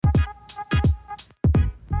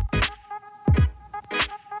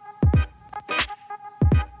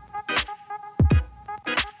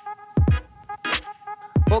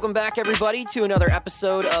Welcome back, everybody, to another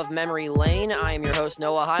episode of Memory Lane. I am your host,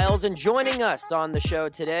 Noah Hiles, and joining us on the show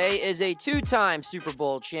today is a two-time Super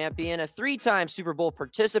Bowl champion, a three-time Super Bowl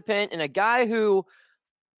participant, and a guy who,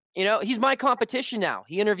 you know, he's my competition now.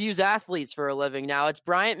 He interviews athletes for a living now. It's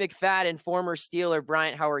Bryant McFadden, former Steeler.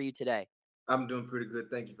 Bryant, how are you today? I'm doing pretty good.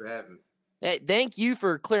 Thank you for having me. Hey, thank you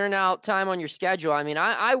for clearing out time on your schedule. I mean,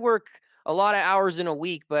 I work a lot of hours in a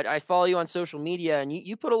week, but I follow you on social media and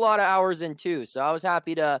you put a lot of hours in too. So I was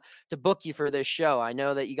happy to book you for this show. I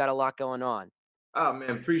know that you got a lot going on. Oh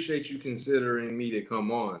man, appreciate you considering me to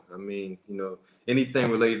come on. I mean,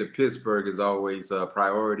 anything related to Pittsburgh is always a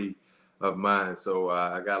priority of mine. So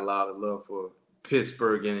I got a lot of love for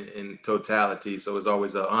Pittsburgh in totality. So it's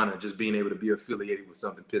always an honor just being able to be affiliated with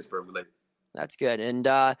something Pittsburgh related. That's good. And,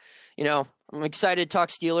 I'm excited to talk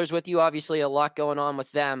Steelers with you. Obviously, a lot going on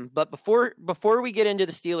with them. But before we get into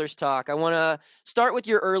the Steelers talk, I want to start with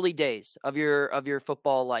your early days of your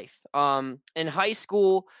football life. In high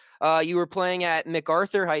school, you were playing at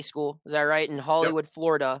MacArthur High School. Is that right? In Hollywood, yep.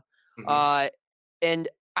 Florida. Mm-hmm. And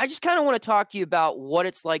I just kind of want to talk to you about what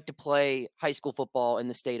it's like to play high school football in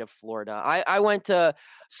the state of Florida. I went to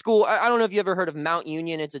school. I don't know if you ever heard of Mount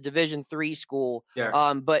Union. It's a Division III school.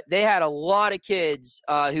 Yeah. But they had a lot of kids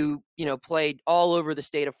who, played all over the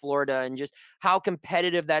state of Florida, and just how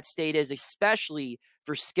competitive that state is, especially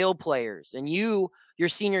for skill players. And your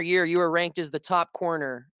senior year, you were ranked as the top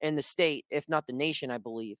corner in the state, if not the nation, I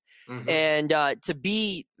believe. Mm-hmm. And to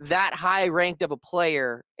be that high ranked of a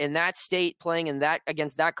player in that state, playing in that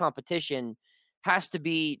against that competition, has to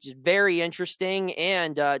be just very interesting.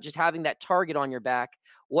 And just having that target on your back.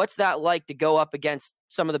 What's that like to go up against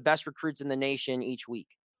some of the best recruits in the nation each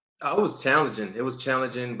week? It was challenging. It was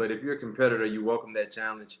challenging, but if you're a competitor, you welcome that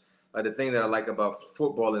challenge. The thing that I like about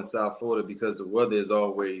football in South Florida, because the weather is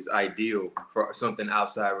always ideal for something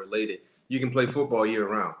outside related, you can play football year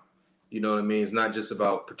round. You know what I mean? It's not just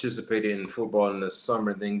about participating in football in the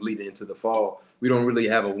summer, then bleeding into the fall. We don't really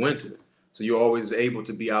have a winter. So you're always able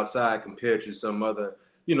to be outside compared to some other,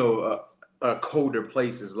 colder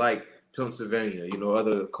places like Pennsylvania,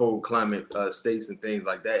 other cold climate states and things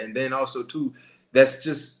like that. And then also, too, that's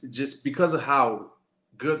just because of how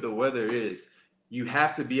good the weather is. You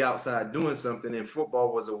have to be outside doing something, and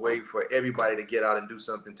football was a way for everybody to get out and do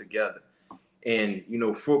something together. And,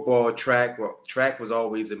 football, track was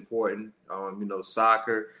always important,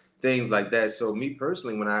 soccer, things like that. So me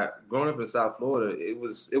personally, when I growing up in South Florida, it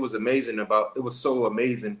was amazing. It was so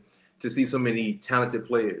amazing to see so many talented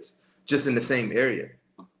players just in the same area.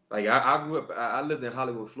 Like I grew up, I lived in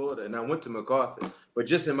Hollywood, Florida, and I went to MacArthur. But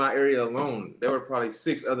just in my area alone, there were probably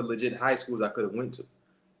 6 other legit high schools I could have went to.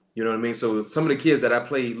 You know what I mean? So some of the kids that I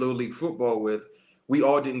played Little League football with, we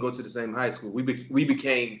all didn't go to the same high school. We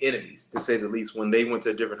became enemies, to say the least, when they went to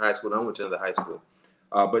a different high school and I went to another high school.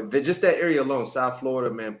 But just that area alone, South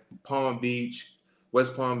Florida, man, Palm Beach,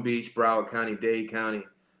 West Palm Beach, Broward County, Dade County,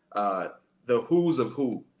 the who's of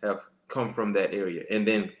who have come from that area. And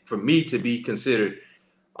then for me to be considered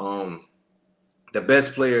the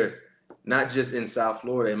best player, not just in South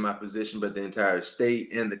Florida in my position, but the entire state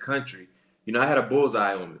and the country, I had a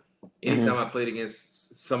bullseye on me. Anytime I played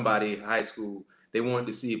against somebody in high school, they wanted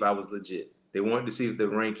to see if I was legit. They wanted to see if the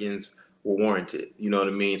rankings were warranted. You know what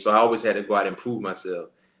I mean? So I always had to go out and prove myself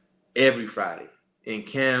every Friday in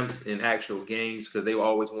camps, in actual games, because they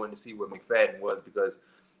always wanted to see what McFadden was, because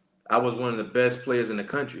I was one of the best players in the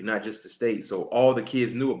country, not just the state. So all the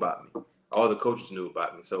kids knew about me. All the coaches knew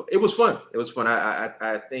about me. So it was fun. It was fun.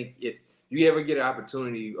 I think if you ever get an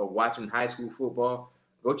opportunity of watching high school football,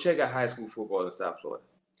 go check out high school football in South Florida.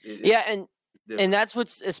 And that's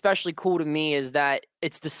what's especially cool to me is that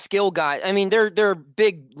it's the skill guys. I mean, there are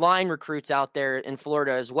big line recruits out there in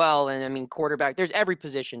Florida as well. And I mean, quarterback, there's every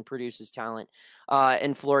position produces talent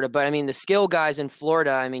in Florida. But I mean, the skill guys in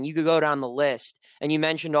Florida, I mean, you could go down the list, and you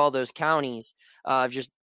mentioned all those counties of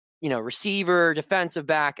just, receiver, defensive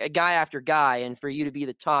back, a guy after guy. And for you to be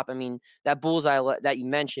the top, I mean, that bullseye that you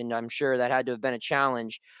mentioned, I'm sure that had to have been a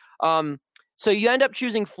challenge. So you end up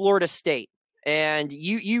choosing Florida State, and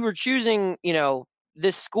you were choosing,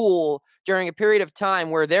 this school during a period of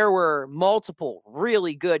time where there were multiple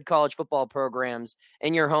really good college football programs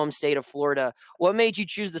in your home state of Florida. What made you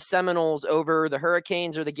choose the Seminoles over the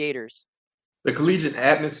Hurricanes or the Gators? The collegiate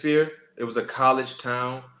atmosphere. It was a college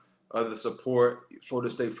town. The support.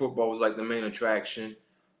 Florida State football was like the main attraction.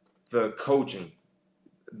 The coaching,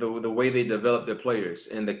 the way they developed their players,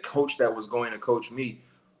 and the coach that was going to coach me,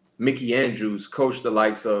 Mickey Andrews, coached the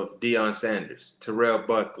likes of Deion Sanders, Terrell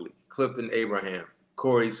Buckley, Clifton Abraham,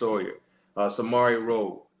 Corey Sawyer, Samari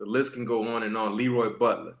Rowe. The list can go on and on. Leroy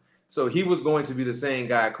Butler. So he was going to be the same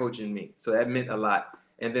guy coaching me. So that meant a lot.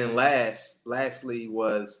 And then lastly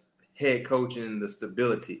was head coaching and the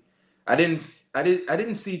stability. I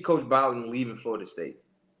didn't see Coach Bowden leaving Florida State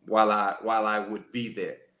while I would be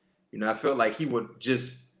there. I felt like he would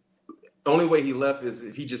just, the only way he left is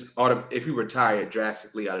if he retired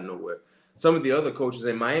drastically out of nowhere. Some of the other coaches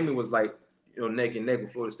in Miami was like, neck and neck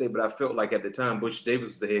with Florida State, but I felt like at the time Butch Davis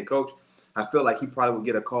was the head coach. I felt like he probably would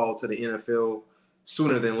get a call to the NFL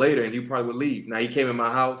sooner than later, and he probably would leave. Now, he came in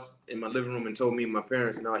my house, in my living room, and told me and my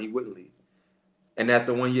parents, no, he wouldn't leave. And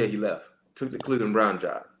after 1 year, he left, took the Cleveland Brown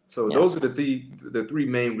job. So those are the three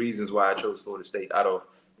main reasons why I chose Florida State out of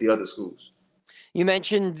the other schools. You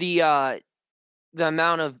mentioned the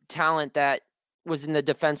amount of talent that was in the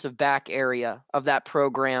defensive back area of that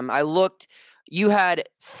program. I looked, you had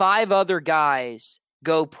 5 other guys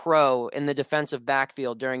go pro in the defensive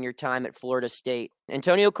backfield during your time at Florida State.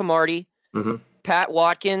 Antonio Cromartie, Pat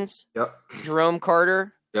Watkins, Jerome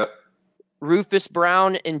Carter, Rufus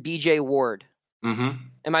Brown, and BJ Ward.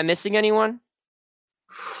 Am I missing anyone?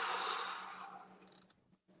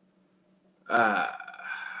 I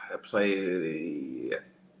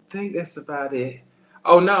think that's about it.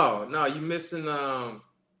 Oh no, you're missing a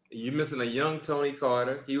young Tony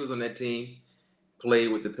Carter. He was on that team,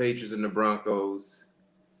 played with the Patriots and the Broncos.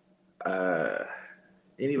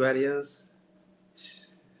 Anybody else?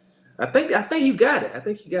 I think you got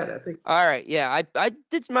it. All right, yeah, I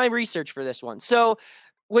did my research for this one. So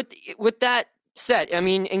with that said, I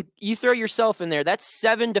mean, and you throw yourself in there, that's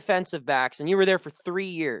 7 defensive backs, and you were there for 3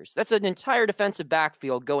 years. That's an entire defensive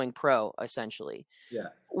backfield going pro, essentially. Yeah.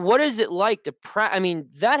 What is it like to I mean,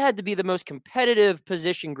 that had to be the most competitive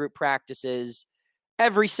position group practices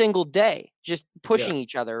every single day, just pushing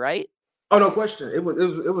each other, right? Oh, no question. It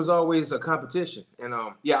was always a competition. And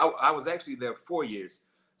I was actually there 4 years.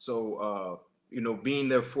 So being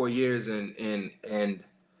there 4 years and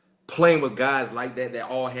playing with guys like that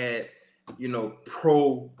all had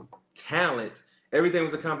pro talent. Everything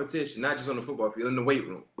was a competition, not just on the football field, in the weight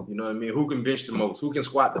room. You know what I mean? Who can bench the most? Who can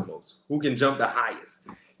squat the most? Who can jump the highest?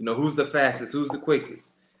 Who's the fastest? Who's the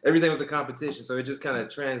quickest? Everything was a competition. So it just kind of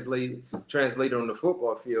translated on the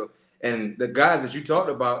football field. And the guys that you talked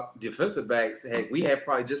about, defensive backs, we had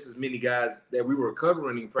probably just as many guys that we were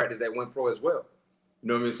covering in practice that went pro as well. You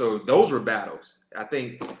know what I mean? So those were battles. I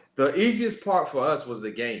think the easiest part for us was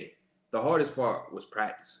the game. The hardest part was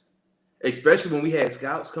practice. Especially when we had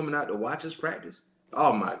scouts coming out to watch us practice.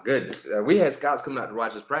 Oh my goodness, we had scouts coming out to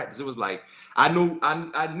watch us practice. It was like I knew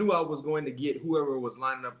I was going to get whoever was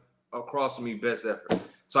lining up across from me best effort.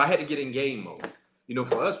 So I had to get in game mode.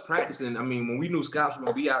 For us practicing, I mean, when we knew scouts were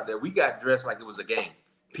going to be out there, we got dressed like it was a game.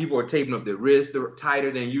 People were taping up their wrists, they were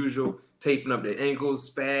tighter than usual, taping up their ankles,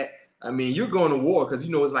 spat. I mean, you're going to war because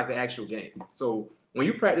it's like the actual game. So when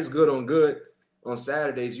you practice good on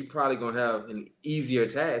Saturdays, you're probably going to have an easier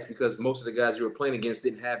task because most of the guys you were playing against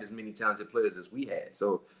didn't have as many talented players as we had.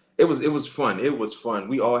 So it was fun. It was fun.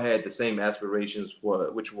 We all had the same aspirations,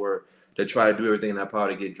 which were to try to do everything in our power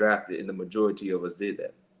to get drafted, and the majority of us did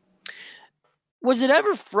that. Was it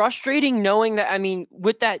ever frustrating knowing that, I mean,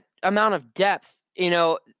 with that amount of depth,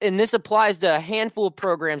 and this applies to a handful of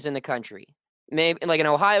programs in the country, maybe like an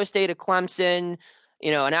Ohio State, a Clemson,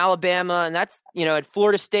 in Alabama, and that's, at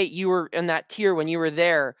Florida State, you were in that tier when you were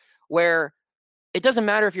there, where it doesn't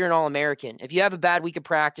matter if you're an All-American. If you have a bad week of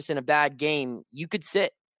practice and a bad game, you could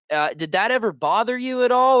sit. Did that ever bother you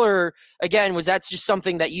at all? Or again, was that just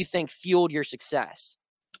something that you think fueled your success?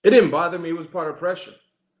 It didn't bother me. It was part of pressure.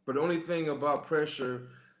 But the only thing about pressure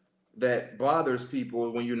that bothers people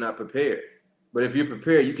is when you're not prepared. But if you're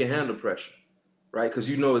prepared, you can handle pressure, right? Because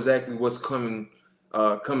you know exactly what's coming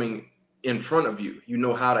in front of you. You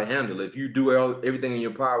know how to handle it. If you do everything in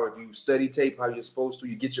your power, if you study tape how you're supposed to,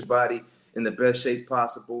 you get your body in the best shape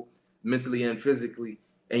possible, mentally and physically,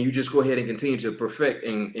 and you just go ahead and continue to perfect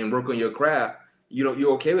and work on your craft,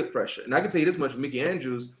 you're okay with pressure. And I can tell you this much, Mickey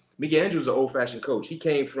Andrews is an old-fashioned coach. He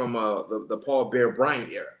came from the Paul Bear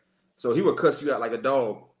Bryant era. So he would cuss you out like a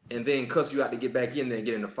dog and then cuss you out to get back in there and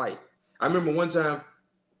get in a fight. I remember one time,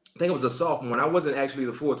 I think it was a sophomore, and I wasn't actually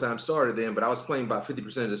the full-time starter then, but I was playing about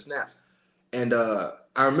 50% of the snaps. And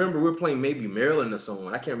I remember we were playing maybe Maryland or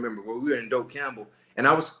someone. I can't remember. Where we were in Doak Campbell, and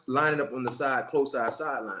I was lining up on the side, close to our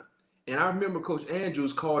sideline. And I remember Coach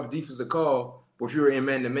Andrews called the defensive call, which we were in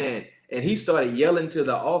man-to-man, and he started yelling to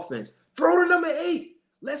the offense, "Throw to number 8.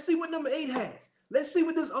 Let's see what number 8 has. Let's see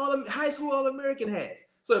what this high school All-American has."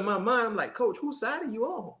 So in my mind, I'm like, "Coach, whose side are you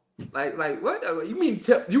on? Like what? You mean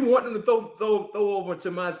you want them to throw over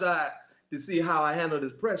to my side to see how I handle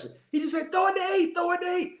this pressure?" He just said, "Throw it to 8. Throw it to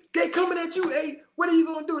 8. They coming at you, 8. What are you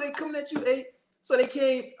gonna do? They coming at you, 8." So they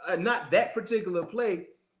came, not that particular play,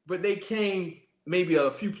 but they came maybe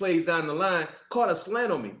a few plays down the line, caught a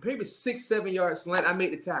slant on me, maybe 6-7 yard slant. I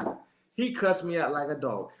made the tackle. He cussed me out like a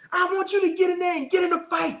dog. I want you to get in there and get in the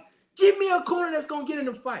fight. Give me a corner that's going to get in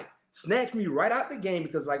the fight. Snatched me right out the game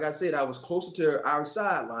because, like I said, I was closer to our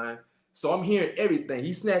sideline. So I'm hearing everything.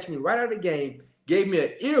 He snatched me right out of the game, gave me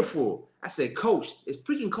an earful. I said, Coach, it's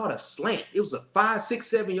freaking called a slant. It was a 5, 6,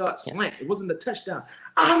 7 yard slant. It wasn't a touchdown.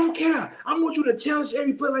 I don't care. I want you to challenge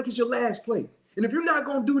every play like it's your last play. And if you're not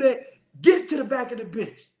going to do that, get it to the back of the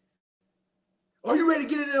bench. Are you ready to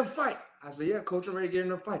get in there and fight? I said, yeah, Coach, I'm ready to get in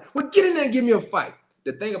there and fight. Well, get in there and give me a fight.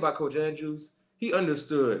 The thing about Coach Andrews, he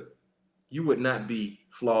understood you would not be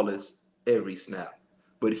flawless every snap,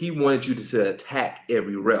 but he wanted you to attack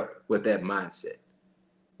every rep with that mindset.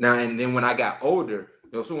 Now, and then when I got older,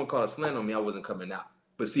 if someone called a slant on me, I wasn't coming out.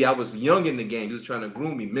 But see, I was young in the game. He was trying to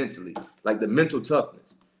groom me mentally, like the mental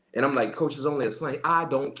toughness. And I'm like, Coach, it's only a slant. I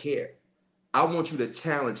don't care. I want you to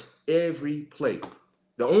challenge every play.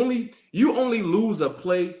 You only lose a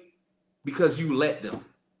play because you let them.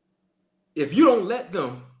 If you don't let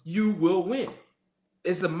them, you will win.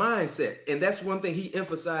 It's a mindset. And that's one thing he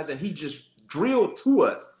emphasized and he just drilled to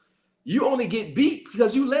us. You only get beat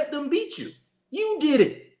because you let them beat you. You did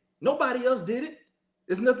it. Nobody else did it.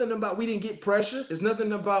 It's nothing about we didn't get pressure. It's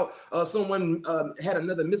nothing about someone had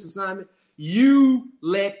another misassignment. You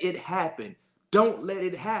let it happen. Don't let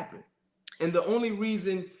it happen. And the only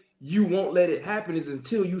reason you won't let it happen is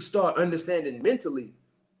until you start understanding mentally,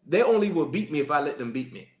 they only will beat me if I let them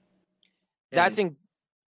beat me.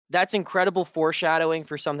 That's incredible foreshadowing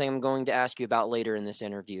for something I'm going to ask you about later in this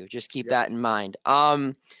interview. Just keep that in mind.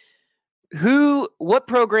 What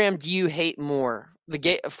program do you hate more?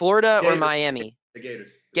 Florida or Miami? The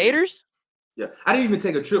Gators. Gators? Yeah. I didn't even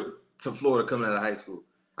take a trip to Florida coming out of high school.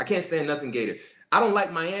 I can't stand nothing Gator. I don't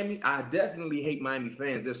like Miami. I definitely hate Miami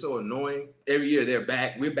fans. They're so annoying. Every year they're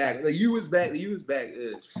back. We're back. The U is back. The U is back.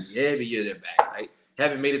 Every year they're back, right?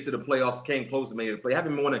 Haven't made it to the playoffs. Came close to making it to the play.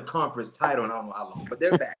 Haven't won a conference title in I don't know how long, but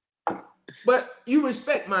they're back. But you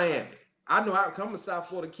respect Miami. I know I'm a South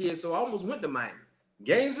Florida kid, so I almost went to Miami.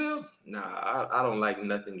 Gainesville? Nah, I don't like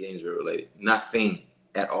nothing Gainesville related. Nothing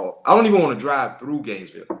at all. I don't even want to drive through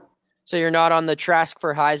Gainesville. So you're not on the Trask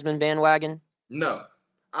for Heisman bandwagon? No.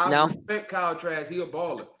 I respect Kyle Trask. He a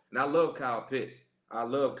baller. And I love Kyle Pitts.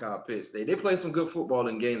 They play some good football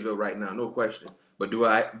in Gainesville right now, no question. But do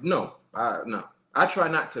I? No. No. I try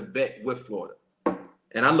not to bet with Florida.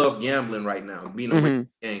 And I love gambling right now, being a winning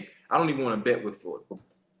game. I don't even want to bet with Florida.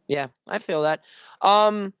 Yeah, I feel that.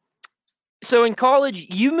 So in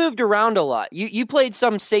college, you moved around a lot. You played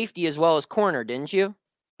some safety as well as corner, didn't you?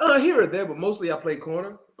 Here or there, but mostly I played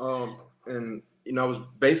corner. And I was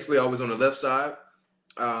basically always on the left side.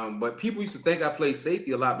 But people used to think I played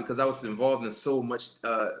safety a lot because I was involved in so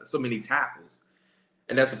many tackles.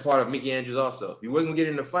 And that's a part of Mickey Andrews also. If you wasn't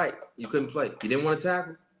getting in a fight, you couldn't play. If you didn't want to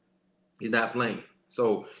tackle, you're not playing.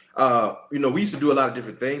 So, we used to do a lot of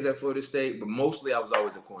different things at Florida State, but mostly I was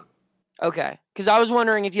always a corner. Okay. Because I was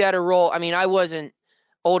wondering if you had a role. I mean, I wasn't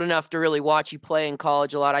old enough to really watch you play in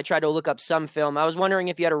college a lot. I tried to look up some film. I was wondering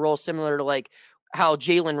if you had a role similar to like how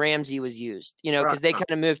Jalen Ramsey was used, because they kind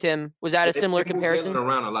of moved him. Was that a similar comparison?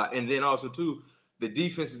 Around a lot. And then also, too, the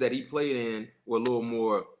defenses that he played in were a little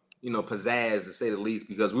more, pizzazz, to say the least,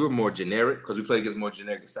 because we were more generic, because we played against more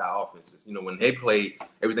generic style offenses. When they played,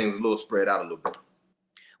 everything was a little spread out a little bit.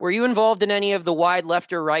 Were you involved in any of the wide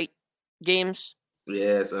left or right games?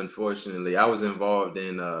 Yes, unfortunately. I was involved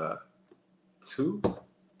in 2,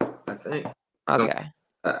 I think. Okay.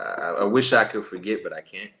 I wish I could forget, but I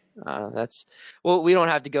can't. We don't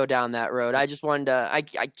have to go down that road. I just wanted to, I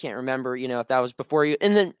can't remember, if that was before you.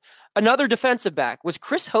 And then another defensive back, was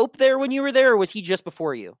Chris Hope there when you were there, or was he just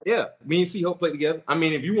before you? Yeah, me and C Hope played together. I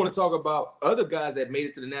mean, if you want to talk about other guys that made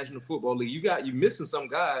it to the National Football League, you missing some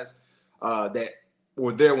guys that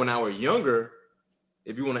were there when I was younger.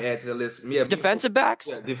 If you want to add to the list, defensive backs.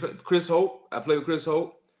 Yeah, Chris Hope. I played with Chris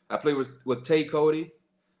Hope. I played with Tay Cody.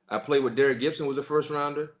 I played with Derek Gibson, was a first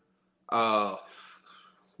rounder.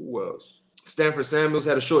 Who else? Stanford Samuels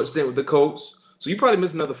had a short stint with the Colts. So you probably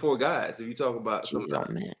missed another 4 guys if you talk about some. Oh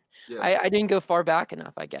man, yeah. I didn't go far back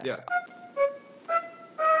enough, I guess. Yeah.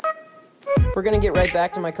 We're gonna get right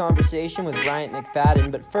back to my conversation with Bryant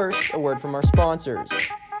McFadden, but first, a word from our sponsors.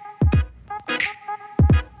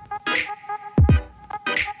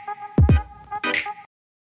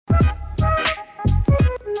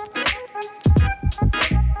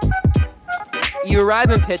 You arrive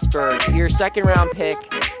in Pittsburgh, your second round pick.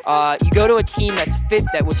 You go to a team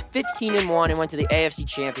that was 15-1 and went to the AFC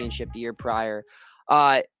Championship the year prior.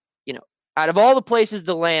 Out of all the places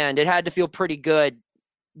to land, it had to feel pretty good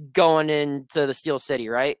going into the Steel City,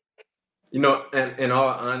 right? And in all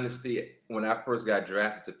honesty, when I first got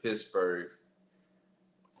drafted to Pittsburgh,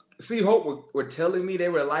 C Hope were telling me they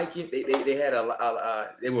were liking. They had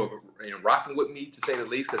they were rocking with me, to say the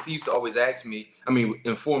least, because he used to always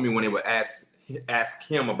inform me when they would ask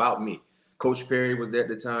him about me. Coach Perry was there at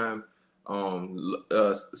the time.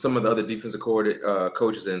 Some of the other defensive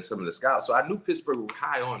coaches and some of the scouts. So I knew Pittsburgh were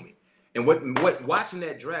high on me. And what watching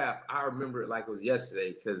that draft, I remember it like it was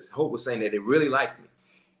yesterday, because Hope was saying that they really liked me.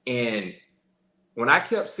 And when I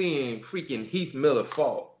kept seeing freaking Heath Miller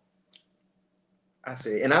fall, I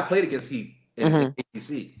said, and I played against Heath in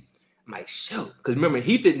ACC. I'm like, shoot. Because remember,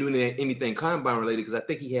 Heath didn't do anything combine related, because I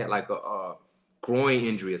think he had like a groin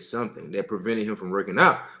injury or something that prevented him from working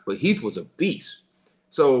out. But Heath was a beast.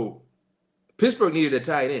 So Pittsburgh needed a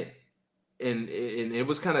tight end. And it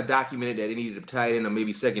was kind of documented that they needed a tight end or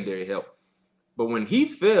maybe secondary help. But when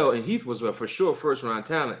Heath fell, and Heath was for sure first round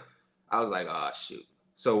talent, I was like, oh, shoot.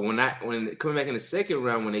 So when coming back in the second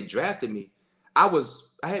round, when they drafted me, I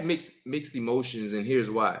had mixed emotions, and here's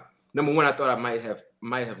why. Number one, I thought I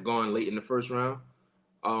might have gone late in the first round.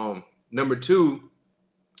 Number two,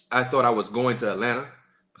 I thought I was going to Atlanta,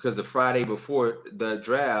 because the Friday before the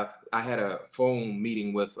draft, I had a phone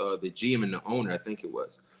meeting with the GM and the owner, I think it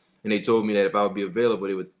was, and they told me that if I would be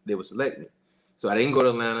available, they would select me. So I didn't go to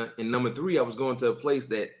Atlanta. And number three, I was going to a place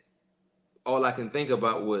that all I can think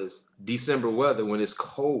about was December weather, when it's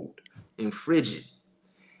cold and frigid.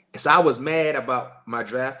 So I was mad about my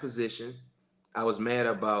draft position. I was mad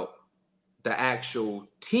about the actual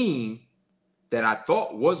team that I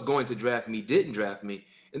thought was going to draft me didn't draft me.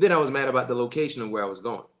 And then I was mad about the location of where I was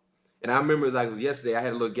going. And I remember, like it was yesterday, I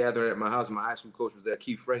had a little gathering at my house. My high school coach was there,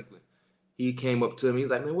 Keith Franklin. He came up to me. He's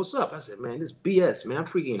like, man, what's up? I said, man, this BS, man. I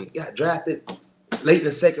freaking got drafted late in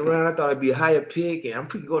the second round. I thought I'd be a higher pick, and I'm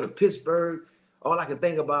freaking going to Pittsburgh. All I could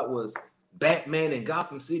think about was Batman in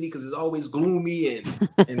Gotham City, because it's always gloomy and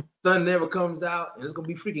the sun never comes out, and it's gonna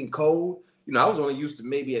be freaking cold. I was only used to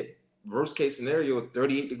maybe at worst case scenario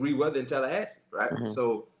 38-degree weather in Tallahassee, right?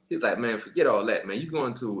 So he's like, man, forget all that, man. You're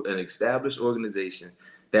going to an established organization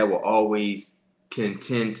that will always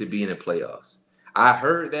contend to be in the playoffs. I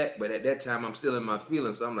heard that, but at that time I'm still in my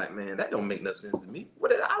feelings, so I'm like, man, that don't make no sense to me.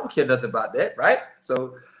 I don't care nothing about that, right?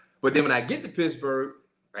 So, but then when I get to Pittsburgh,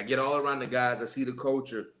 I get all around the guys, I see the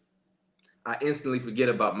culture, I instantly forget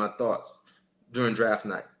about my thoughts during draft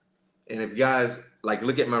night. And if guys like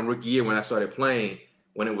look at my rookie year when I started playing,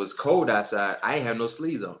 when it was cold outside, I ain't have no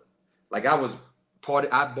sleeves on. Like I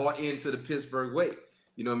bought into the Pittsburgh way.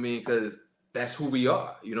 You know what I mean? Because that's who we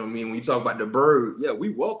are. You know what I mean? When you talk about the bird, yeah, we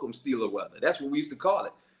welcome Steeler weather. That's what we used to call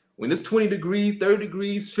it. When it's 20 degrees, 30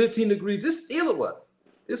 degrees, 15 degrees, it's Steeler weather.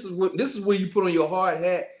 This is where you put on your hard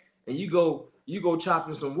hat and you go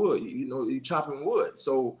chopping some wood. You chopping wood.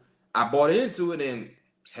 So I bought into it and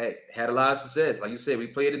had a lot of success. Like you said, we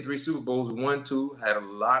played in 3 Super Bowls, we won 2, had a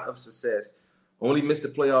lot of success. Only missed the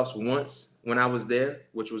playoffs once when I was there,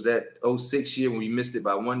 which was that 06 year when we missed it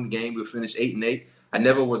by 1 game. We finished 8-8. I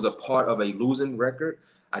never was a part of a losing record.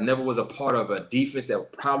 I never was a part of a defense that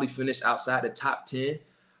would probably finish outside the top 10.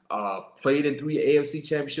 Played in 3 AFC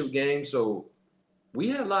championship games. So we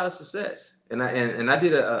had a lot of success. And I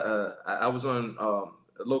did I was on a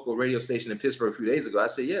local radio station in Pittsburgh a few days ago. I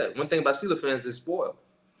said, yeah, one thing about Steelers fans, they're spoiled,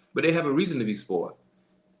 but they have a reason to be spoiled.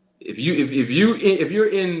 If you're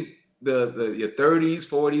in your 30s,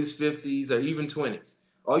 40s, 50s, or even 20s,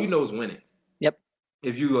 all you know is winning. Yep.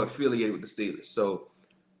 If you are affiliated with the Steelers. So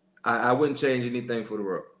I wouldn't change anything for the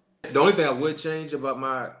world. The only thing I would change about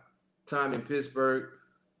my time in Pittsburgh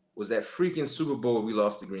was that freaking Super Bowl we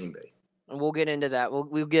lost to Green Bay. And we'll get into that.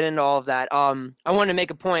 We'll get into all of that. I want to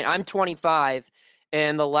make a point. I'm 25,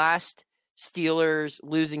 and the last Steelers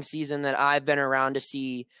losing season that I've been around to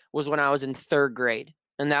see was when I was in 3rd grade.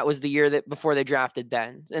 And that was the year that before they drafted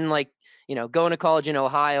Ben. And going to college in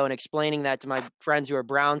Ohio and explaining that to my friends who are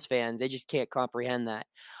Browns fans, they just can't comprehend that.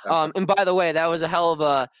 And by the way, that was a hell of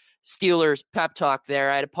a Steelers pep talk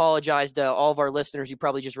there. I'd apologize to all of our listeners who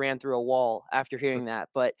probably just ran through a wall after hearing that.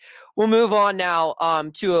 But we'll move on now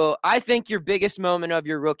to I think your biggest moment of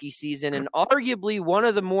your rookie season, and arguably one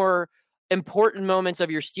of the more important moments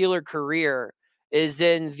of your Steeler career, is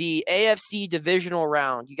in the AFC divisional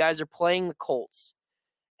round. You guys are playing the Colts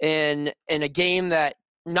in a game that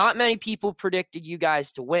not many people predicted you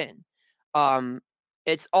guys to win.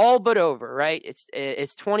 It's all but over, right?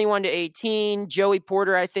 It's 21-18. Joey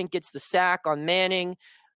Porter, I think, gets the sack on Manning.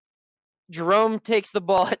 Jerome takes the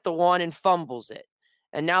ball at the 1 and fumbles it.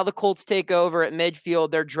 And now the Colts take over at midfield.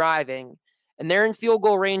 They're driving, and they're in field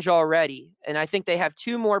goal range already. And I think they have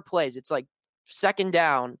 2 more plays. It's like 2nd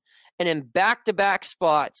down. And in back-to-back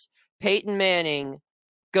spots, Peyton Manning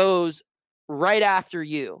goes right after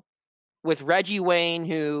you with Reggie Wayne,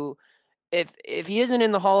 who if he isn't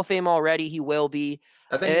in the Hall of Fame already, he will be.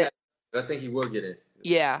 I think he will get in.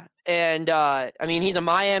 Yeah. And I mean, he's a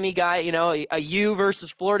Miami guy, you know, a U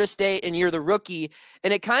versus Florida State, and you're the rookie.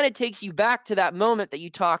 And it kind of takes you back to that moment that you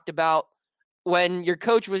talked about when your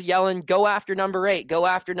coach was yelling, go after number 8,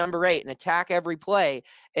 and attack every play.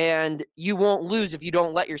 And you won't lose if you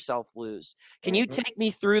don't let yourself lose. Can you take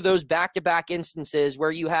me through those back-to-back instances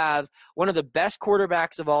where you have one of the best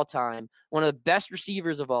quarterbacks of all time, one of the best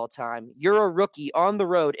receivers of all time, you're a rookie on the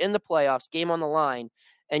road in the playoffs, game on the line,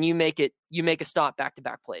 and you make a stop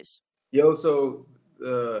back-to-back plays? Yo, so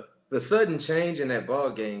the sudden change in that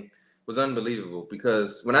ball game was unbelievable,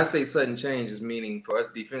 because when I say sudden change, is meaning for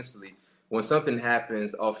us defensively, when something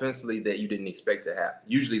happens offensively that you didn't expect to happen,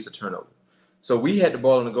 usually it's a turnover. So we had the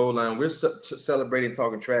ball on the goal line. We're celebrating,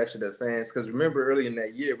 talking trash to the fans, because remember early in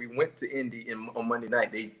that year, we went to Indy on Monday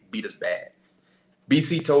night. They beat us bad.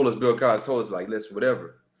 BC told us, Bill Cowher told us, like, listen,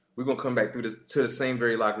 whatever, we're going to come back through this to the same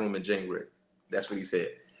very locker room in January. That's what he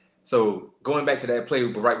said. So going back to that play,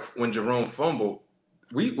 right when Jerome fumbled,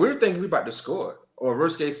 we're thinking we're about to score. Or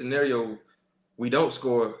worst case scenario, we don't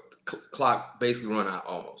score, clock basically run out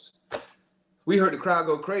almost. We heard the crowd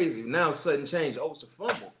go crazy. Now sudden change. Oh, it's a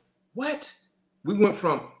fumble. What? We went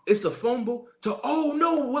from it's a fumble to, oh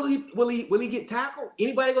no, will he get tackled?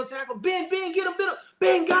 Anybody gonna tackle? Ben, get him,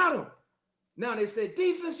 Ben got him. Now they said,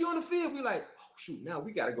 defense, you on the field. We like, oh shoot, now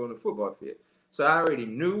we gotta go on the football field. So I already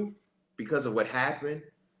knew, because of what happened,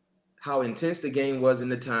 how intense the game was in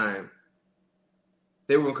the time,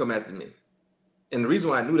 they were gonna come after me. And the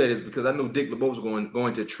reason why I knew that is because I knew Dick LeBeau was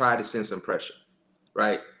going to try to send some pressure,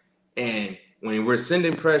 right? And when we're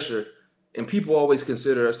sending pressure, and people always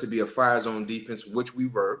consider us to be a fire zone defense, which we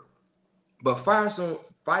were, but fire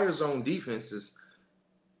zone defenses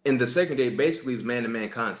in the secondary basically is man-to-man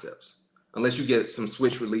concepts, unless you get some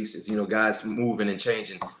switch releases, you know, guys moving and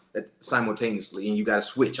changing simultaneously, and you got to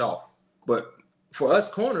switch off. But for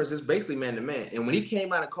us corners, it's basically man-to-man. And when he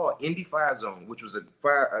came out and called Indy Fire Zone, which was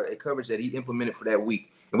a coverage that he implemented for that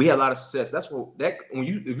week, and we had a lot of success. If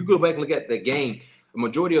you go back and look at that game, the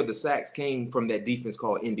majority of the sacks came from that defense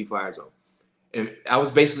called Indy Fire Zone. And I was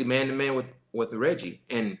basically man-to-man with Reggie.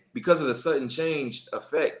 And because of the sudden change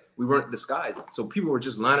effect, we weren't disguising. So people were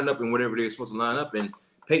just lining up in whatever they were supposed to line up. And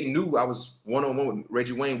Peyton knew I was one-on-one with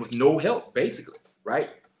Reggie Wayne with no help, basically, right?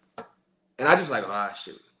 And I just like,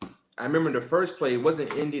 shoot. I remember the first play, it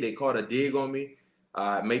wasn't Indy. They called a dig on me.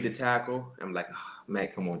 Made the tackle. I'm like,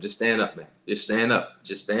 Matt, come on, just stand up, man. Just stand up.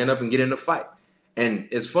 Just stand up and get in the fight. And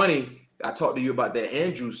it's funny, I talked to you about that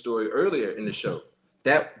Andrew story earlier in the show.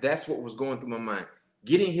 That's what was going through my mind.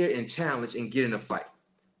 Get in here and challenge and get in a fight.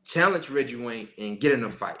 Challenge Reggie Wayne and get in a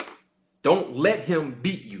fight. Don't let him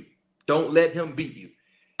beat you. Don't let him beat you.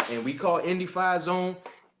 And we call Indy Fire Zone.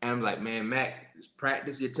 And I'm like, man, Mac, just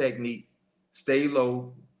practice your technique. Stay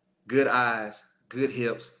low. Good eyes. Good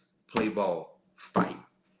hips. Play ball. Fight.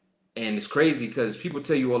 And it's crazy because people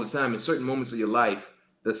tell you all the time, in certain moments of your life,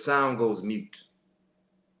 the sound goes mute.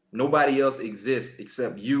 Nobody else exists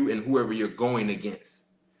except you and whoever you're going against.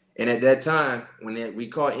 And at that time, when we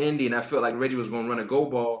called Indy, and I felt like Reggie was going to run a go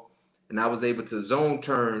ball, and I was able to zone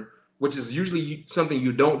turn, which is usually something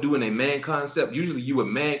you don't do in a man concept. Usually you a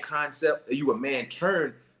man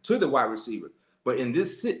turn to the wide receiver. But in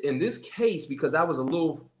this case, because I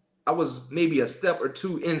was maybe a step or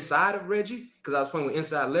two inside of Reggie, because I was playing with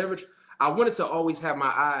inside leverage, I wanted to always have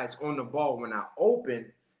my eyes on the ball when I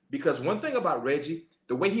open, because one thing about Reggie,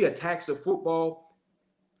 the way he attacks the football,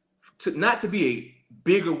 not to be a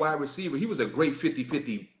bigger wide receiver, he was a great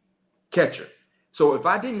 50-50 catcher. So if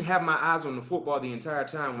I didn't have my eyes on the football the entire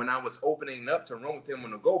time when I was opening up to run with him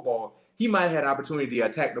on the go ball, he might have had opportunity to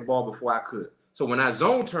attack the ball before I could. So when I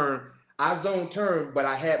zone turn, but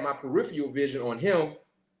I had my peripheral vision on him,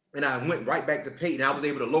 and I went right back to Peyton. I was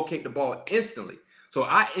able to locate the ball instantly. So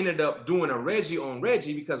I ended up doing a Reggie on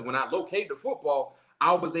Reggie, because when I located the football,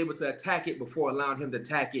 I was able to attack it before allowing him to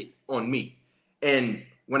attack it on me. And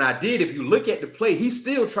when I did, if you look at the play, he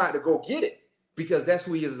still tried to go get it, because that's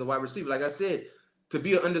who he is as a wide receiver. Like I said, to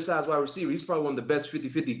be an undersized wide receiver, he's probably one of the best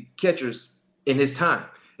 50-50 catchers in his time.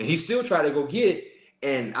 And he still tried to go get it.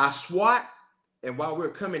 And I swat, and while we're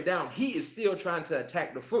coming down, he is still trying to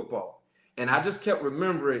attack the football. And I just kept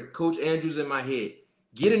remembering Coach Andrews in my head.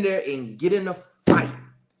 Get in there and get in a fight.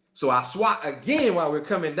 So I swat again while we're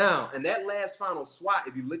coming down. And that last final swat,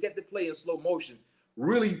 if you look at the play in slow motion,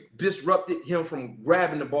 really disrupted him from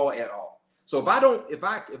grabbing the ball at all. So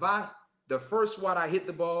the first swat I hit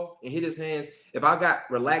the ball and hit his hands, if I got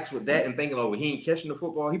relaxed with that and thinking, he ain't catching the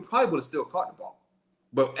football, he probably would have still caught the ball.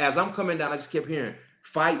 But as I'm coming down, I just kept hearing,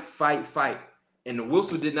 fight, fight, fight. And the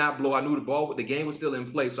whistle did not blow. I knew the game was still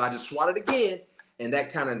in play. So I just swatted again, and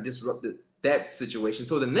that kind of disrupted that situation.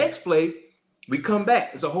 So the next play, we come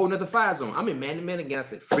back. It's a whole nother fire zone. I'm in man-to-man again. I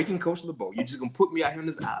said, freaking Coach LeBeau, you're just going to put me out here on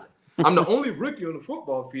this island. I'm the only rookie on the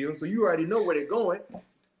football field, so you already know where they're going.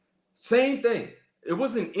 Same thing. It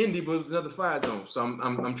wasn't Indy, but it was another fire zone. So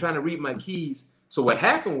I'm trying to read my keys. So what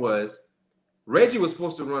happened was Reggie was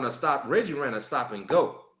supposed to run a stop. Reggie ran a stop and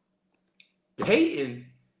go. Peyton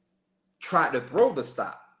tried to throw the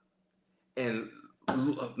stop. And,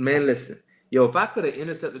 man, listen. Yo, if I could have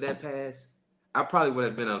intercepted that pass, I probably would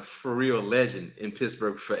have been a for real legend in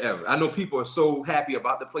Pittsburgh forever. I know people are so happy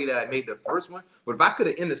about the play that I made the first one, but if I could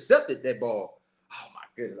have intercepted that ball, oh my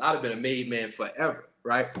goodness, I'd have been a made man forever,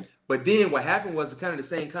 right? But then what happened was kind of the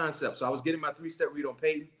same concept. So I was getting my 3-step read on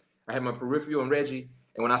Peyton. I had my peripheral on Reggie.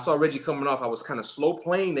 And when I saw Reggie coming off, I was kind of slow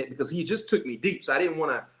playing that because he just took me deep. So I didn't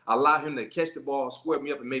want to allow him to catch the ball, square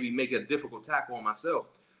me up, and maybe make a difficult tackle on myself.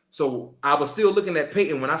 So I was still looking at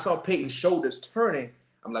Peyton. When I saw Peyton's shoulders turning,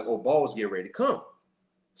 I'm like, oh, ball's getting ready to come.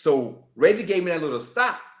 So Reggie gave me that little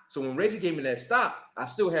stop. So when Reggie gave me that stop, I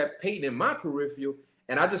still had Peyton in my peripheral,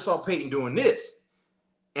 and I just saw Peyton doing this.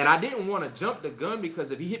 And I didn't want to jump the gun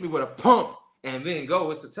because if he hit me with a pump and then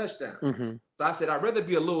go, it's a touchdown. Mm-hmm. So I said, I'd rather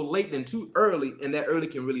be a little late than too early, and that early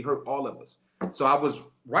can really hurt all of us. So I was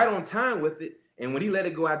right on time with it. And when he let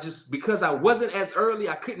it go, because I wasn't as early,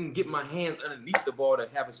 I couldn't get my hands underneath the ball to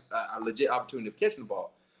have a legit opportunity of catching the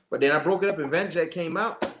ball. But then I broke it up, and Van Jack came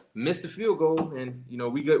out, missed the field goal, and,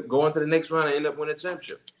 we go on to the next round and end up winning the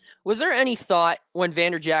championship. Was there any thought when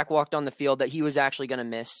Vanderjagt walked on the field that he was actually going to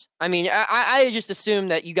miss? I mean, I just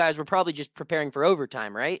assumed that you guys were probably just preparing for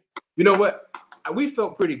overtime, right? You know what? We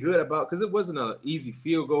felt pretty good about because it wasn't an easy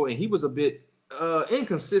field goal, and he was a bit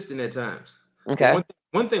inconsistent at times. Okay.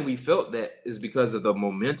 One thing we felt that is because of the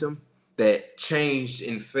momentum that changed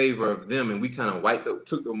in favor of them, and we kind of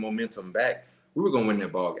took the momentum back. We were going to win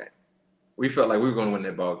that ball game. We felt like we were going to win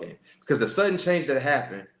that ball game because the sudden change that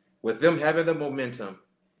happened with them having the momentum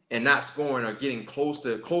and not scoring or getting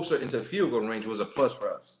closer into field goal range was a plus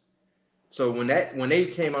for us. So when they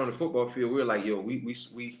came out on the football field, we were like, yo, we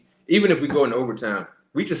even if we go into overtime,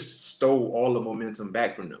 we just stole all the momentum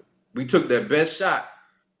back from them. We took their best shot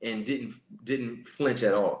and didn't flinch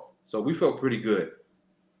at all. So we felt pretty good.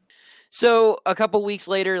 So a couple weeks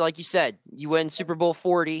later, like you said, you win Super Bowl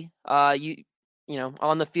 40. You know,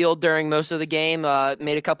 on the field during most of the game,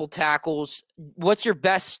 made a couple tackles. What's your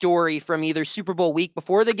best story from either Super Bowl week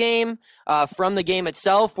before the game, from the game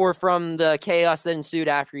itself, or from the chaos that ensued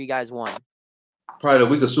after you guys won? Probably the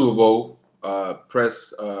week of Super Bowl,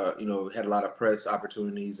 press, had a lot of press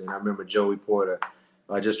opportunities. And I remember Joey Porter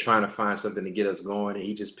just trying to find something to get us going. And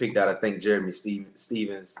he just picked out, I think, Jeremy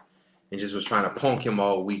Stevens and just was trying to punk him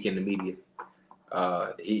all week in the media.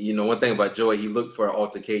 One thing about Joey, he looked for an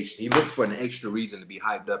altercation. He looked for an extra reason to be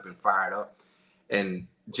hyped up and fired up. And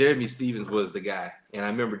Jeremy Stevens was the guy. And I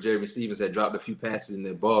remember Jeremy Stevens had dropped a few passes in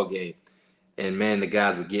that ball game. And, man, the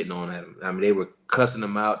guys were getting on at him. I mean, they were cussing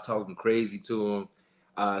him out, talking crazy to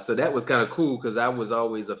him. So that was kind of cool because I was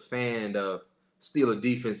always a fan of Steeler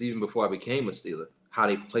defense even before I became a Steeler, how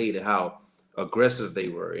they played and how aggressive they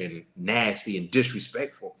were and nasty and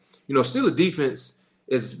disrespectful. Steeler defense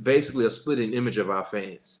is basically a splitting image of our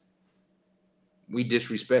fans. We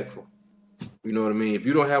disrespectful. You know what I mean? If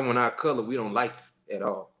you don't have one our color, we don't like it at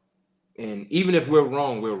all. And even if we're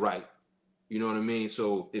wrong, we're right. You know what I mean?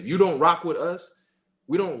 So if you don't rock with us,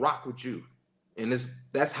 we don't rock with you. And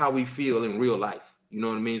that's how we feel in real life. You know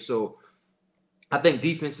what I mean? So I think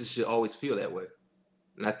defenses should always feel that way.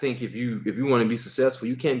 And I think if you want to be successful,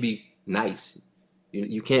 you can't be nice.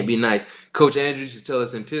 You can't be nice. Coach Andrews used to tell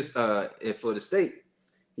us in for the state,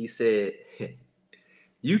 he said,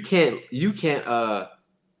 you can't,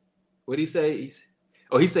 what did he say?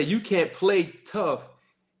 He said, you can't play tough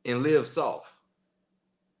and live soft.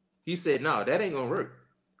 He said, no, that ain't going to work.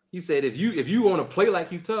 He said, if you want to play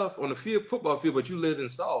like you tough on the football field, but you live in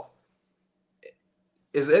soft,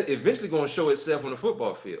 it's eventually going to show itself on the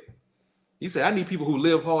football field. He said, I need people who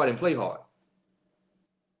live hard and play hard.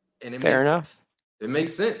 And Fair enough. It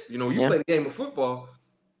makes sense. You play the game of football,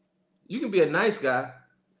 you can be a nice guy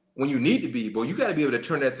when you need to be, but you got to be able to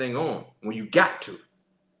turn that thing on when you got to.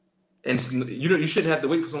 And you shouldn't have to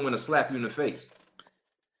wait for someone to slap you in the face.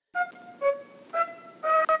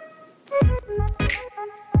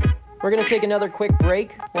 We're going to take another quick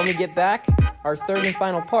break. When we get back, our third and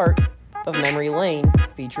final part of Memory Lane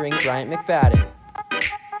featuring Bryant McFadden.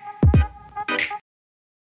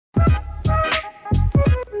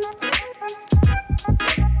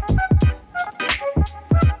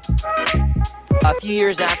 few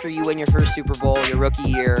years after you win your first Super Bowl, your rookie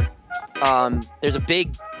year, there's a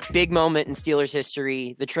big moment in Steelers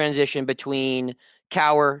history, the transition between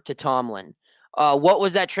Cowher to Tomlin. What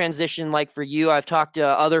was that transition like for you? I've talked to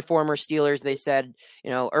other former Steelers. They said,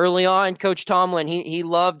 early on, Coach Tomlin, he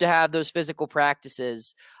loved to have those physical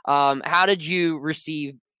practices. How did you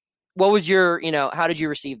receive? What was your, how did you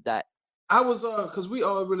receive that? I was because we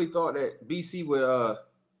all really thought that BC would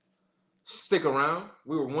stick around.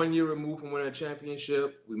 We were 1 year removed from winning a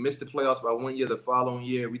championship. We missed the playoffs by 1 year the following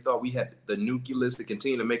year. We thought we had the nucleus to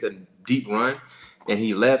continue to make a deep run. And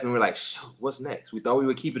he left, and we're like, what's next? We thought we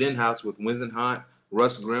would keep it in-house with Winston Hunt,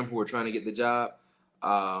 Russ Grimm, who were trying to get the job.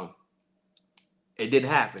 It didn't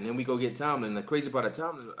happen. Then we go get Tomlin. The crazy part of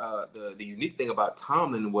Tomlin, the unique thing about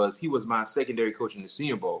Tomlin was he was my secondary coach in the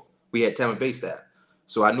Senior Bowl. We had Tampa Bay staff.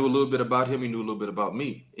 So I knew a little bit about him. He knew a little bit about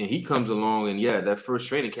me. And he comes along, and, that first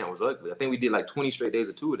training camp was ugly. I think we did like 20 straight days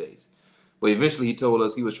or 2 days. But eventually he told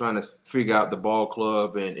us he was trying to figure out the ball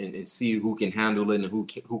club and see who can handle it and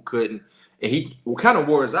who couldn't. And he kind of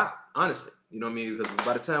wore us out, honestly. You know what I mean? Because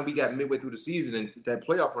by the time we got midway through the season and that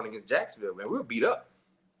playoff run against Jacksonville, man, we were beat up.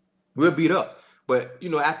 But,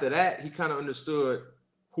 after that, he kind of understood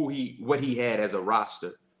what he had as a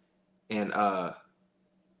roster. And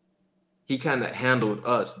he kind of handled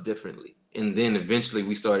us differently. And then eventually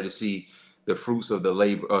we started to see the fruits of the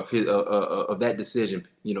labor of his of that decision,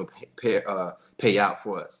 pay out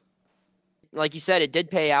for us. Like you said, it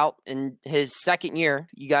did pay out in his second year.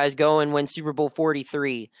 You guys go and win Super Bowl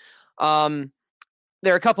 43. There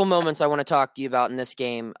are a couple moments I want to talk to you about in this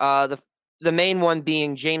game. The main one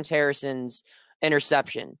being James Harrison's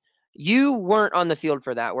interception. You weren't on the field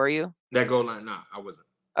for that, were you? That goal line, no, I wasn't.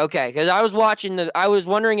 Okay, because I was watching I was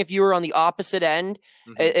wondering if you were on the opposite end.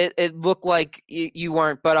 Mm-hmm. It looked like you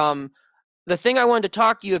weren't. But the thing I wanted to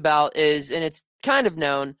talk to you about is, and it's kind of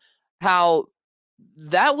known, how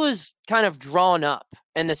that was kind of drawn up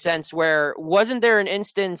in the sense where wasn't there an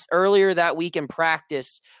instance earlier that week in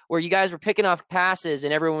practice where you guys were picking off passes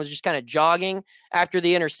and everyone was just kind of jogging after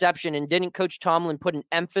the interception, and didn't Coach Tomlin put an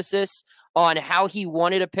emphasis on how he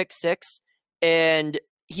wanted a pick six, and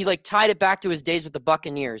he tied it back to his days with the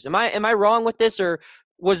Buccaneers? Am I wrong with this, or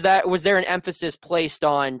was there an emphasis placed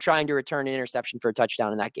on trying to return an interception for a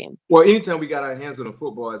touchdown in that game? Well, anytime we got our hands on the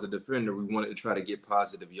football as a defender, we wanted to try to get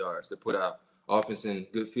positive yards to put our offense in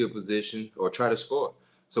good field position or try to score.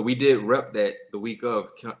 So we did rep that the week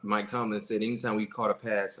of. Mike Tomlin said anytime we caught a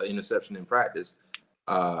pass, an interception in practice,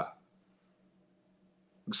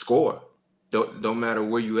 score. Don't matter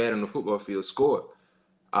where you at on the football field, score.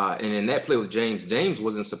 And in that play with James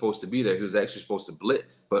wasn't supposed to be there. He was actually supposed to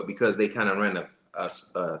blitz. But because they kind of ran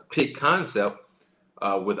a pick concept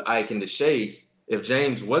with Ike and Deshae, if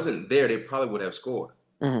James wasn't there, they probably would have scored.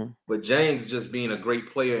 Mm-hmm. But James just being a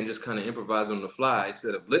great player and just kind of improvising on the fly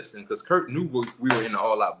instead of blitzing, because Kurt knew we were in the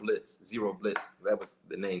all-out blitz, zero blitz. That was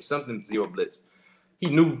the name, something zero blitz.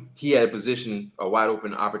 He knew he had a wide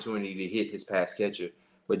open opportunity to hit his pass catcher.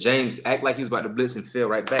 But James acted like he was about to blitz and fell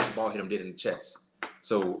right back. The ball hit him dead in the chest.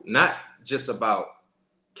 So not just about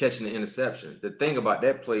catching the interception. The thing about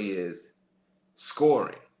that play is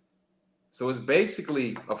scoring. So it's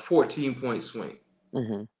basically a 14-point swing.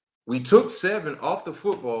 Mm-hmm. We took 7 off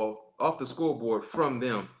the scoreboard from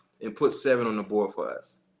them and put 7 on the board for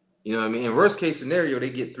us. You know what I mean? In worst case scenario,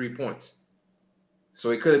 they get 3 points.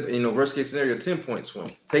 So it could have been, worst case scenario, 10-point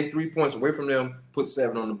swing. Take 3 points away from them, put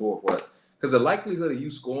 7 on the board for us. Because the likelihood of you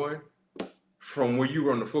scoring from where you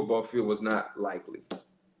were on the football field was not likely.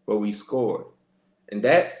 But we scored. And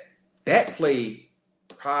that play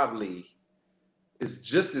probably is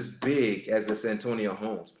just as big as the Santonio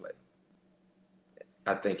Holmes play.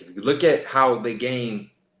 I think if you look at how the game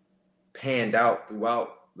panned out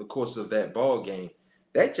throughout the course of that ball game,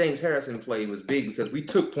 that James Harrison play was big because we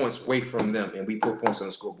took points away from them and we put points on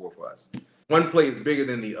the scoreboard for us. One play is bigger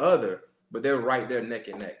than the other, but they're right there neck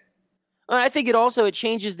and neck. I think it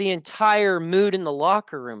changes the entire mood in the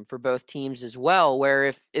locker room for both teams as well, where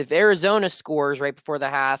if Arizona scores right before the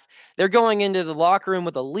half, they're going into the locker room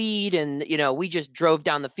with a lead, and we just drove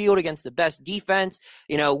down the field against the best defense.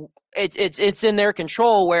 It's in their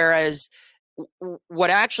control, whereas what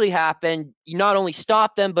actually happened, you not only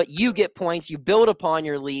stop them, but you get points, you build upon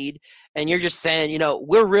your lead, and you're just saying,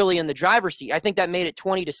 we're really in the driver's seat. I think that made it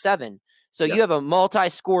 20-7. So Yep. You have a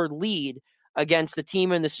multi-scored lead against the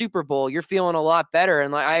team in the Super Bowl. You're feeling a lot better.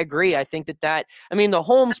 And I agree. I think the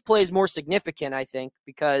Holmes play is more significant, I think,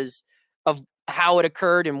 because of how it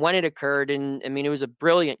occurred and when it occurred. And it was a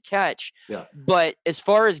brilliant catch. Yeah. But as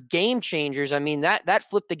far as game changers, that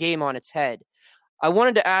flipped the game on its head. I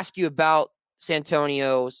wanted to ask you about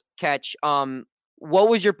Santonio's catch. what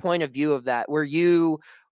was your point of view of that? Were you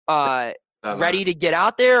ready to get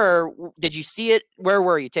out there, or did you see it? Where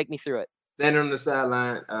were you? Take me through it. Standing on the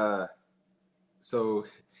sideline. So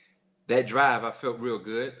that drive, I felt real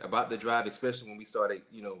good about the drive, especially when we started,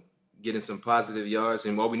 getting some positive yards,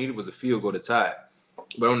 and all we needed was a field goal to tie it.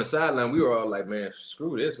 But on the sideline, we were all like, man,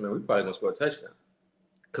 screw this, man. We probably gonna score a touchdown.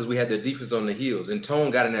 Because we had the defense on the heels. And Tone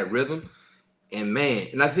got in that rhythm. And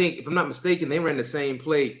I think, if I'm not mistaken, they ran the same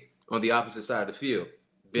play on the opposite side of the field.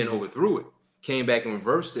 Ben overthrew it, came back and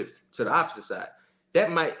reversed it to the opposite side.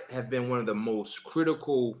 That might have been one of the most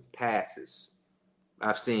critical passes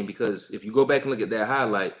I've seen, because if you go back and look at that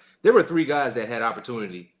highlight, there were 3 guys that had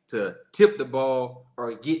opportunity to tip the ball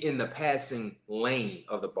or get in the passing lane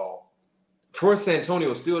of the ball. For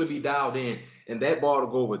Santonio still to be dialed in and that ball to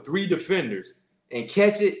go over 3 defenders and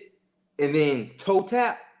catch it and then toe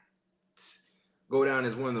tap, go down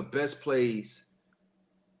as one of the best plays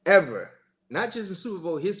ever. Not just in Super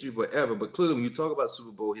Bowl history, but ever. But clearly, when you talk about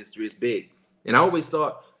Super Bowl history, it's big. And I always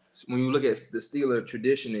thought, when you look at the Steeler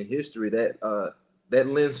tradition and history, that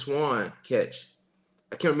Lynn Swann catch,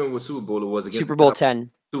 I can't remember what Super Bowl it was. Against Super Bowl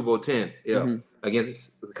 10. Super Bowl 10, yeah.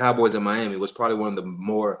 Against the Cowboys in Miami was probably one of the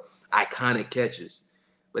more iconic catches.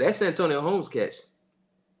 But that Santonio Holmes catch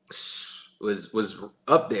was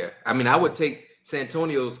up there. I mean, I would take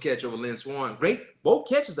Santonio's catch over Lynn Swann. Great. Both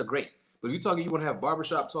catches are great. But if you're talking, you want to have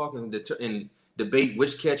barbershop talk and debate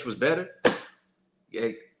which catch was better. Yeah,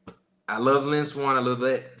 I love Lynn Swann. I love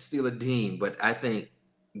that Steeler Dean. But I think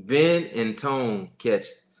Ben and Tone catch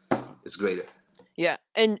is greater. Yeah,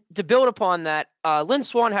 and to build upon that, Lynn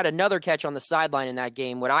Swann had another catch on the sideline in that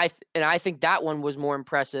game. And I think that one was more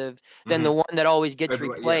impressive than the one that always gets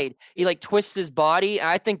replayed. Yeah. He twists his body.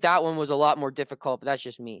 I think that one was a lot more difficult, but that's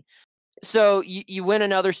just me. So you win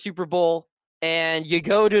another Super Bowl, and you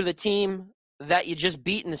go to the team that you just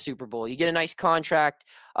beat in the Super Bowl. You get a nice contract.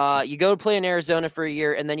 You go to play in Arizona for a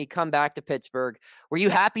year, and then you come back to Pittsburgh. Were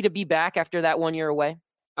you happy to be back after that 1 year away?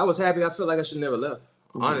 I was happy. I felt like I should never left.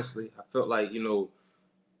 Honestly, I felt like,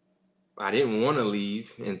 I didn't want to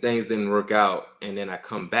leave and things didn't work out. And then I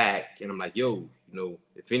come back and I'm like, yo,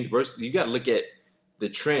 if you got to look at the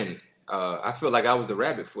trend. I feel like I was the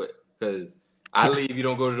rabbit foot, because I leave, you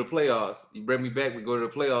don't go to the playoffs. You bring me back, we go to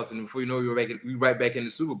the playoffs, and before you know it, we right back in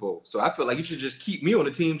the Super Bowl. So I feel like you should just keep me on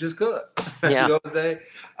the team just because. Yeah. You know what I'm saying?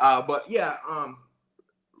 But yeah,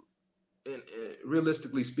 and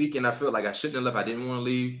realistically speaking, I feel like I shouldn't have left. I didn't want to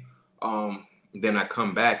leave. Then I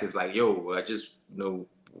come back. It's like, yo, I just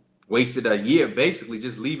wasted a year basically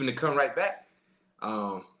just leaving to come right back.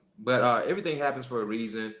 But everything happens for a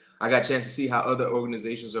reason. I got a chance to see how other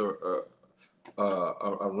organizations are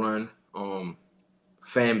run,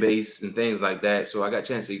 fan base and things like that. So I got a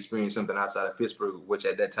chance to experience something outside of Pittsburgh, which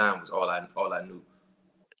at that time was all I knew.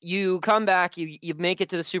 You come back, you make it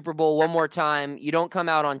to the Super Bowl one more time. You don't come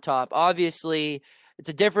out on top. Obviously, it's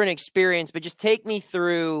a different experience, but just take me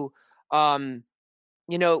through,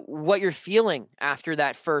 what you're feeling after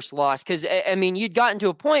that first loss. Because, I mean, you'd gotten to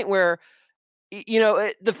a point where,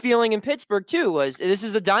 the feeling in Pittsburgh, too, was this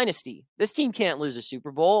is a dynasty. This team can't lose a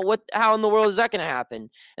Super Bowl. How in the world is that going to happen?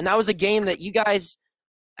 And that was a game that you guys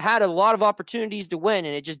had a lot of opportunities to win,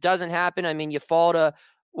 and it just doesn't happen. I mean, you fall to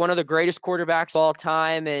one of the greatest quarterbacks of all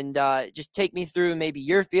time, and just take me through maybe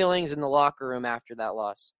your feelings in the locker room after that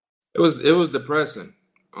loss. It was depressing.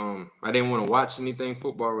 I didn't want to watch anything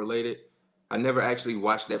football related. I never actually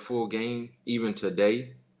watched that full game, even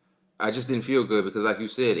today. I just didn't feel good because, like you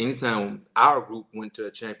said, anytime our group went to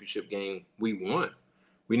a championship game, we won.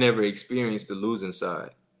 We never experienced the losing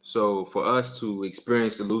side. So for us to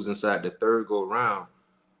experience the losing side the third go around,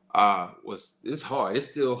 it's hard. It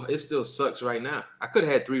still sucks right now. I could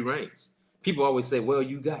have had 3 rings. People always say, well,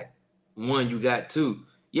 you got 1, you got 2.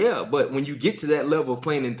 Yeah, but when you get to that level of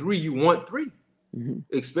playing in 3, you want 3.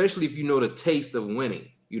 Especially if you know the taste of winning.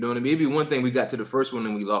 You know what I mean? It'd be one thing we got to the first one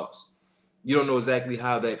and we lost. You don't know exactly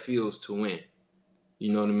how that feels to win.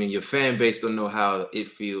 You know what I mean? Your fan base don't know how it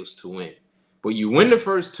feels to win. But you win the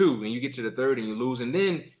first 2 and you get to the third and you lose. And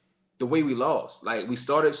then the way we lost, like we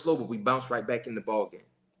started slow, but we bounced right back in the ball game.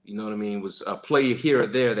 You know what I mean? It was a play here or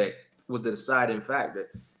there that was the deciding factor.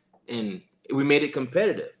 And we made it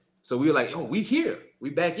competitive. So we were like, oh, we here. We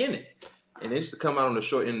back in it. And it's to come out on the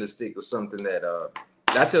short end of the stick was something that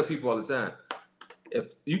I tell people all the time.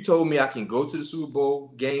 If you told me I can go to the Super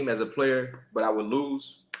Bowl game as a player, but I would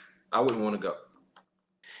lose, I wouldn't want to go.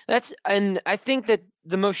 And I think that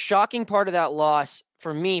the most shocking part of that loss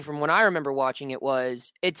for me, from when I remember watching it,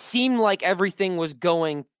 was it seemed like everything was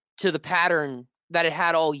going to the pattern that it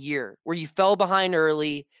had all year, where you fell behind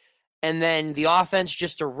early and then the offense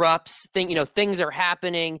just erupts. Things are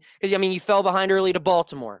happening because, you fell behind early to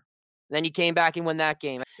Baltimore. Then you came back and won that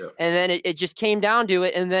game. Yep. And then it just came down to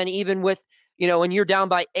it. And then even with, when you're down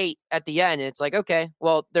by 8 at the end, it's like, okay,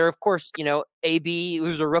 well, there, of course, AB, who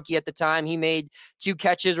was a rookie at the time, he made 2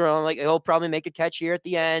 catches where I'm like, he'll probably make a catch here at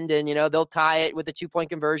the end. And, they'll tie it with a 2-point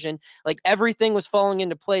conversion. Like, everything was falling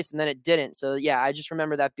into place, and then it didn't. So, yeah, I just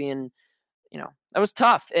remember that being, that was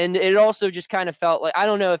tough. And it also just kind of felt like, I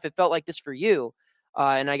don't know if it felt like this for you.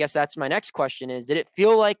 And I guess that's my next question is, did it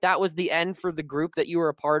feel like that was the end for the group that you were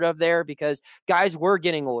a part of there? Because guys were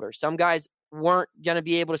getting older. Some guys weren't going to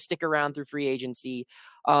be able to stick around through free agency.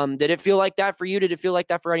 Did it feel like that for you? Did it feel like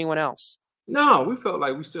that for anyone else? No, we felt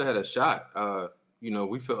like we still had a shot.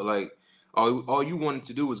 We felt like all you wanted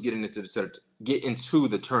to do was get into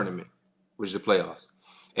the tournament, which is the playoffs.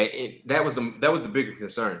 And that was the bigger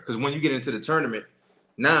concern, because when you get into the tournament,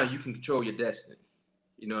 now you can control your destiny.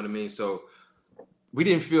 You know what I mean? So we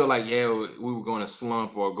didn't feel like, we were going to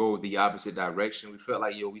slump or go the opposite direction. We felt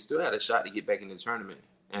like, we still had a shot to get back in the tournament.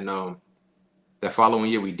 And that following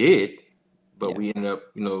year we did, but we ended up,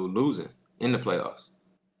 losing in the playoffs.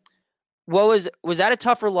 Was that a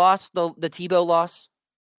tougher loss, the Tebow loss?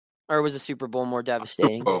 Or was the Super Bowl more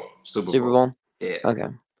devastating? Super Bowl. Yeah. Okay.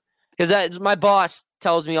 Because my boss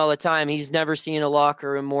tells me all the time he's never seen a locker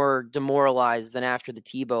room more demoralized than after the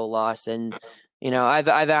Tebow loss. And, I've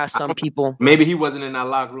asked some people. Maybe he wasn't in that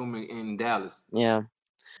locker room in Dallas. Yeah.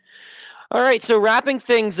 All right. So wrapping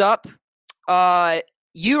things up,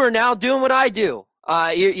 you are now doing what I do.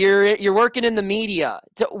 You're working in the media.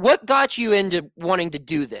 What got you into wanting to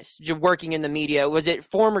do this? You're working in the media. Was it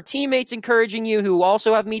former teammates encouraging you who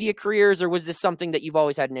also have media careers, or was this something that you've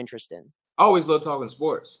always had an interest in? I always love talking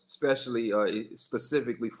sports, especially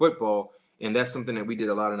specifically football. And that's something that we did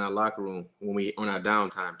a lot in our locker room when we on our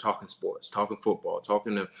downtime, talking sports, talking football,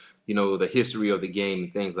 talking to, the history of the game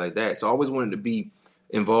and things like that. So I always wanted to be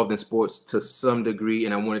involved in sports to some degree,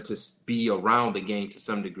 and I wanted to be around the game to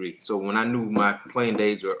some degree. So when I knew my playing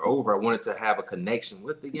days were over, I wanted to have a connection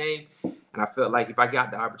with the game. And I felt like if I got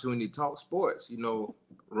the opportunity to talk sports,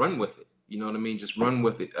 run with it. You know what I mean? Just run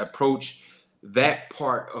with it. Approach that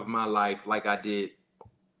part of my life like I did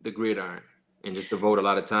the gridiron, and just devote a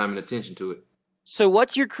lot of time and attention to it. So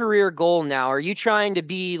what's your career goal now? Are you trying to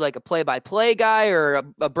be like a play-by-play guy or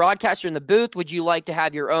a broadcaster in the booth? Would you like to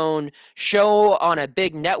have your own show on a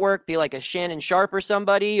big network, be like a Shannon Sharpe or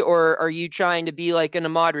somebody? Or are you trying to be like an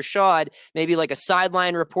Ahmad Rashad, maybe like a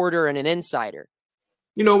sideline reporter and an insider?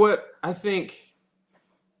 You know what? I think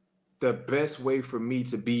the best way for me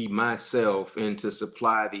to be myself and to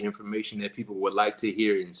supply the information that people would like to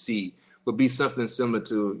hear and see would be something similar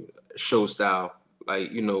to show style,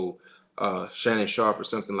 like, Shannon Sharpe or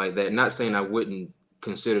something like that. Not saying I wouldn't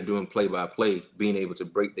consider doing play-by-play, being able to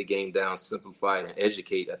break the game down, simplify it, and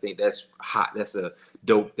educate. I think that's hot. That's a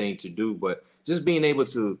dope thing to do. But just being able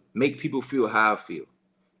to make people feel how I feel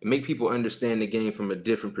and make people understand the game from a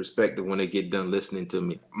different perspective when they get done listening to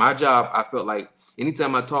me. My job, I felt like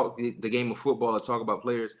anytime I talk the game of football or talk about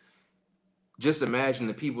players, just imagine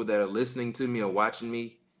the people that are listening to me or watching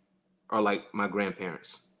me are like my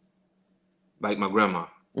grandparents, like my grandma.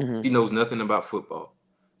 Mm-hmm. She knows nothing about football.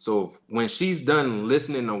 So when she's done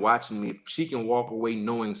listening and watching me, she can walk away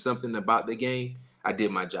knowing something about the game. I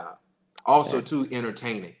did my job. Also, too,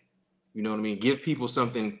 entertaining. You know what I mean? Give people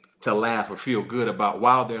something to laugh or feel good about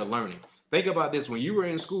while they're learning. Think about this. When you were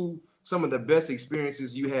in school, some of the best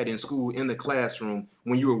experiences you had in school in the classroom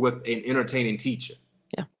when you were with an entertaining teacher.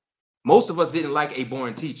 Yeah. Most of us didn't like a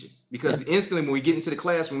boring teacher because instantly when we get into the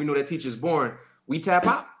classroom, we know that teacher's boring, we tap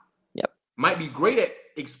out. Yep. Might be great at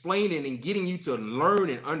explaining and getting you to learn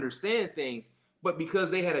and understand things, but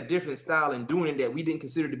because they had a different style in doing it that we didn't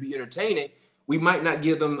consider to be entertaining, we might not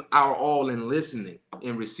give them our all in listening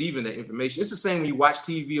and receiving that information. It's the same when you watch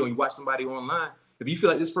TV or you watch somebody online. If you feel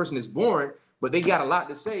like this person is boring, but they got a lot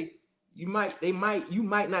to say, you might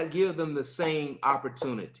not give them the same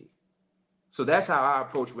opportunity. So that's how I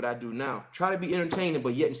approach what I do now. Try to be entertaining,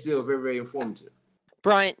 but yet and still very, very informative.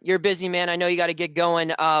 Bryant, you're a busy man. I know you got to get going.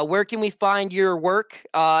 Where can we find your work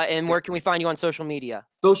and where can we find you on social media?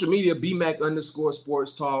 Social media,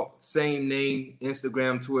 BMAC_Sports Talk, same name,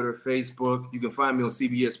 Instagram, Twitter, Facebook. You can find me on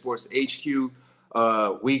CBS Sports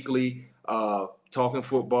HQ weekly, talking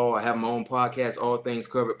football. I have my own podcast, All Things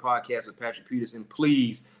Covered podcast with Patrick Peterson.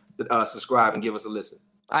 Please subscribe and give us a listen.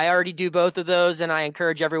 I already do both of those, and I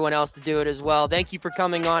encourage everyone else to do it as well. Thank you for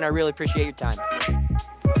coming on. I really appreciate your time.